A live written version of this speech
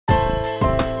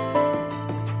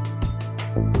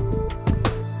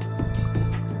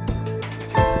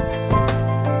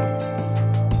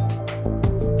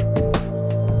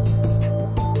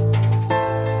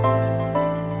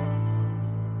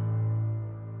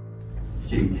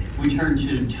Steve. We turn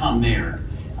to Tom Maier.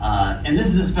 And this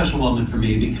is a special moment for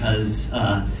me because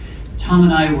Tom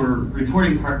and I were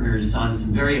reporting partners on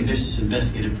some very ambitious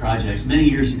investigative projects many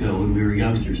years ago when we were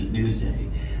youngsters at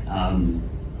Newsday.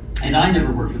 And I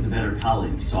never worked with a better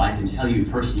colleague, so I can tell you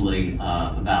personally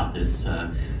about this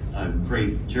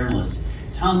great journalist.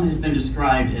 Tom has been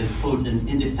described as, quote, an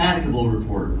indefatigable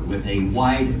reporter with a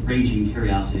wide-ranging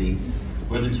curiosity,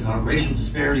 whether it's about racial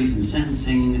disparities in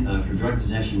sentencing for drug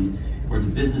possession or the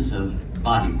business of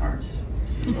body parts.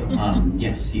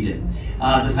 Yes, he did.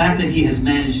 The fact that he has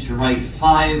managed to write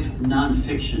 5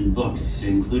 nonfiction books,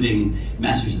 including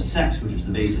Masters of Sex, which was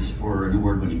the basis for an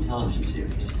award-winning television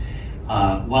series,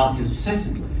 while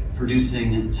consistently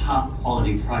producing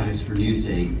top-quality projects for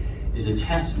Newsday, is a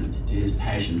testament to his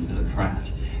passion for the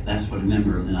craft. That's what a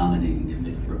member of the nominating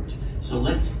committee wrote. So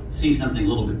let's see something a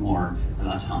little bit more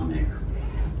about Tom Maier.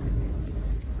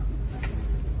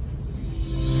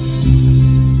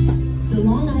 The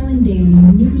Long Island Daily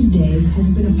Newsday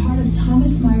has been a part of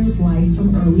Thomas Maier's life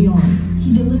from early on.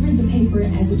 He delivered the paper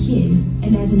as a kid,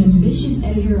 and as an ambitious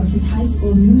editor of his high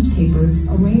school newspaper,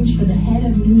 arranged for the head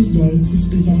of Newsday to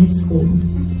speak at his school.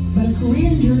 But a career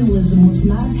in journalism was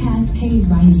not a path paved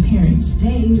by his parents.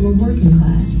 They were working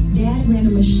class. Dad ran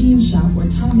a machine shop where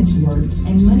Thomas worked,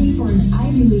 and money for an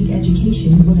Ivy League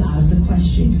education was out of the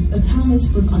question. But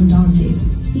Thomas was undaunted.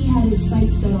 He had his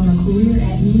sights set on a career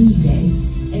at Newsday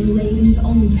and laid his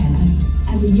own path.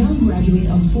 As a young graduate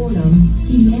of Fordham,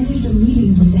 he managed a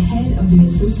meeting with the head of the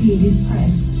Associated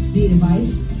Press. The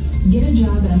advice: get a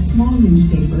job at a small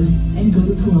newspaper and go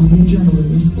to Columbia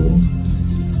Journalism School.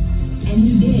 And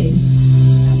he did.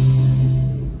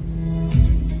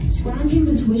 Scrounging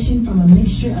the tuition from a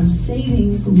mixture of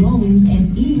savings, loans,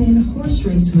 and even horse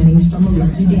race winnings from a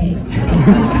lucky day.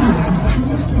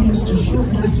 Thomas produced a short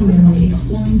documentary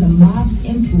exploring the mob's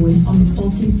influence on the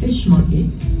Fulton fish market,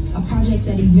 a project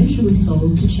that eventually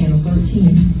sold to Channel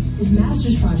 13. His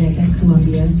master's project at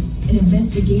Columbia, an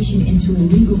investigation into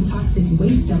illegal toxic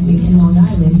waste dumping in Long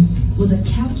Island, was a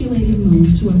calculated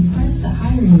move to impress the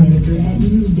hiring manager at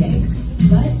Newsday.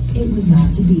 But it was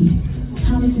not to be.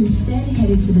 Thomas instead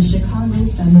headed to the Chicago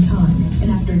Sun-Times,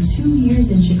 and after 2 years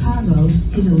in Chicago,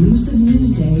 his elusive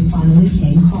Newsday finally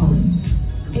came calling.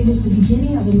 It was the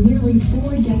beginning of a nearly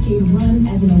 4-decade run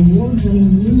as an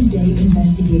award-winning Newsday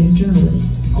investigative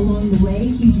journalist. Along the way,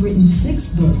 he's written 6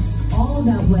 books, all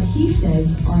about what he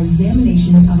says are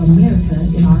examinations of America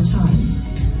in our times.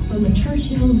 From the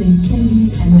Churchills and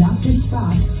Kennedys and Dr.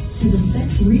 Spock to the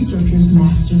sex researchers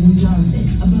Masters and Johnson,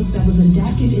 a book that was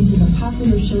adapted into the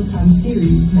popular Showtime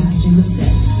series Masters of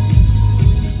Sex.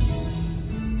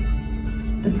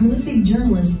 The prolific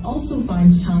journalist also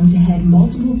finds time to head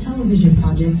multiple television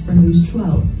projects for News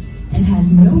 12 and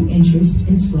has no interest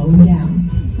in slowing down.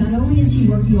 Not only is he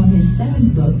working on his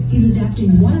 7th book, he's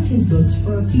adapting one of his books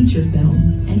for a feature film,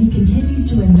 and he continues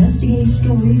to investigate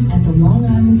stories at the Long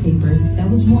Island paper that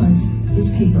was once his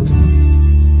paper route.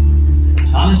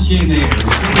 Thomas J. Maier.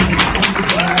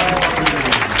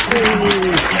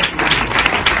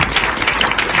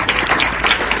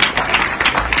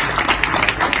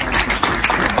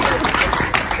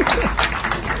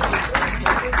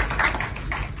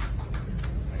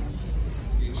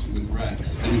 With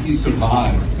Rex, and he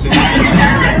survived.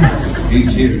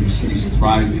 He's here, he's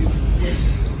thriving.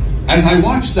 As I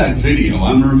watch that video,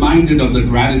 I'm reminded of the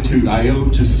gratitude I owe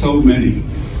to so many.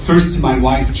 First to my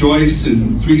wife Joyce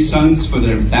and 3 sons for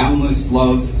their boundless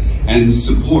love and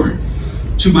support.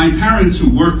 To my parents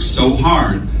who worked so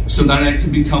hard so that I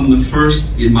could become the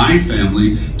first in my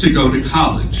family to go to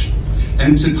college.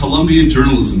 And to Columbia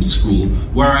Journalism School,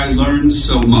 where I learned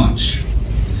so much.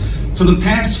 For the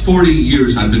past 40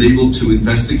 years, I've been able to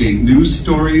investigate news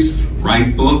stories,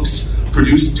 write books,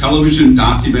 produce television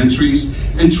documentaries,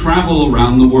 and travel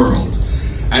around the world.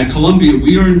 At Columbia,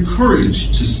 we are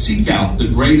encouraged to seek out the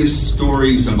greatest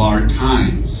stories of our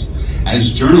times.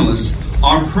 As journalists,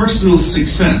 our personal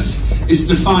success is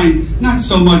defined not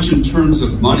so much in terms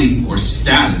of money or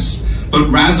status, but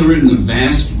rather in the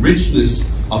vast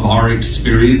richness of our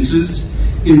experiences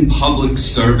in public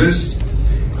service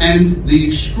and the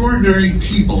extraordinary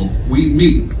people we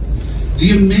meet.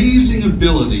 The amazing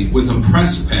ability with a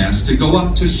press pass to go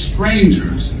up to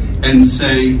strangers and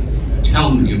say,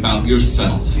 "Tell me about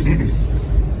yourself."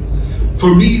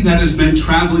 For me, that has meant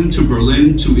traveling to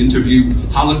Berlin to interview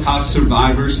Holocaust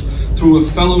survivors through a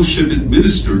fellowship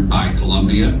administered by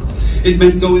Columbia. It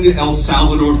meant going to El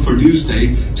Salvador for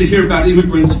Newsday to hear about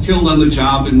immigrants killed on the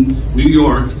job in New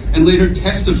York and later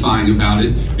testifying about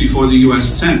it before the U.S.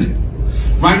 Senate.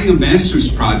 Writing a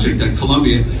master's project at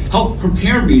Columbia helped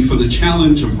prepare me for the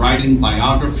challenge of writing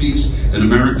biographies in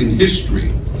American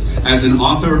history. As an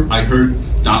author, I heard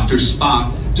Dr.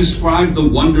 Spock describe the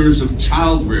wonders of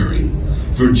child rearing,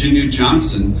 Virginia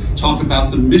Johnson talk about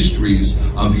the mysteries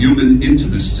of human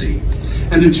intimacy,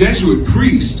 and a Jesuit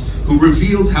priest who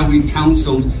revealed how he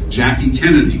counseled Jackie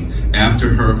Kennedy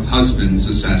after her husband's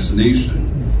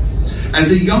assassination.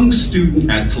 As a young student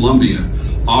at Columbia,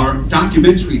 our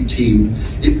documentary team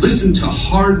listened to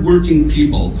hard-working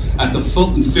people at the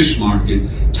Fulton Fish Market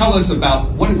tell us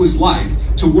about what it was like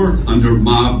to work under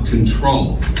mob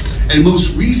control. And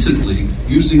most recently,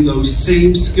 using those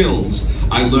same skills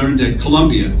I learned at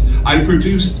Columbia, I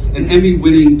produced an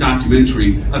Emmy-winning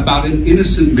documentary about an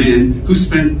innocent man who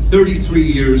spent 33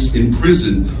 years in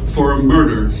prison for a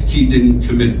murder he didn't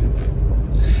commit.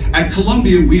 At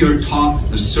Columbia, we are taught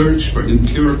the search for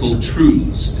empirical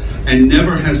truths, and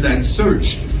never has that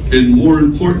search been more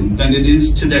important than it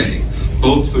is today,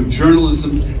 both for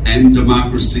journalism and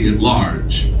democracy at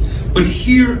large. But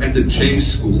here at the J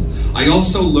School, I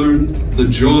also learned the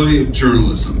joy of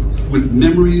journalism, with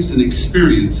memories and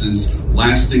experiences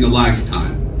lasting a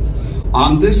lifetime.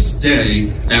 On this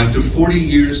day, after 40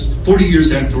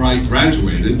 years after I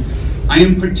graduated, I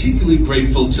am particularly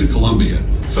grateful to Columbia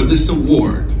for this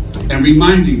award and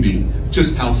reminding me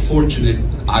just how fortunate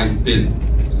I've been.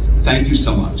 Thank you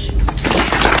so much.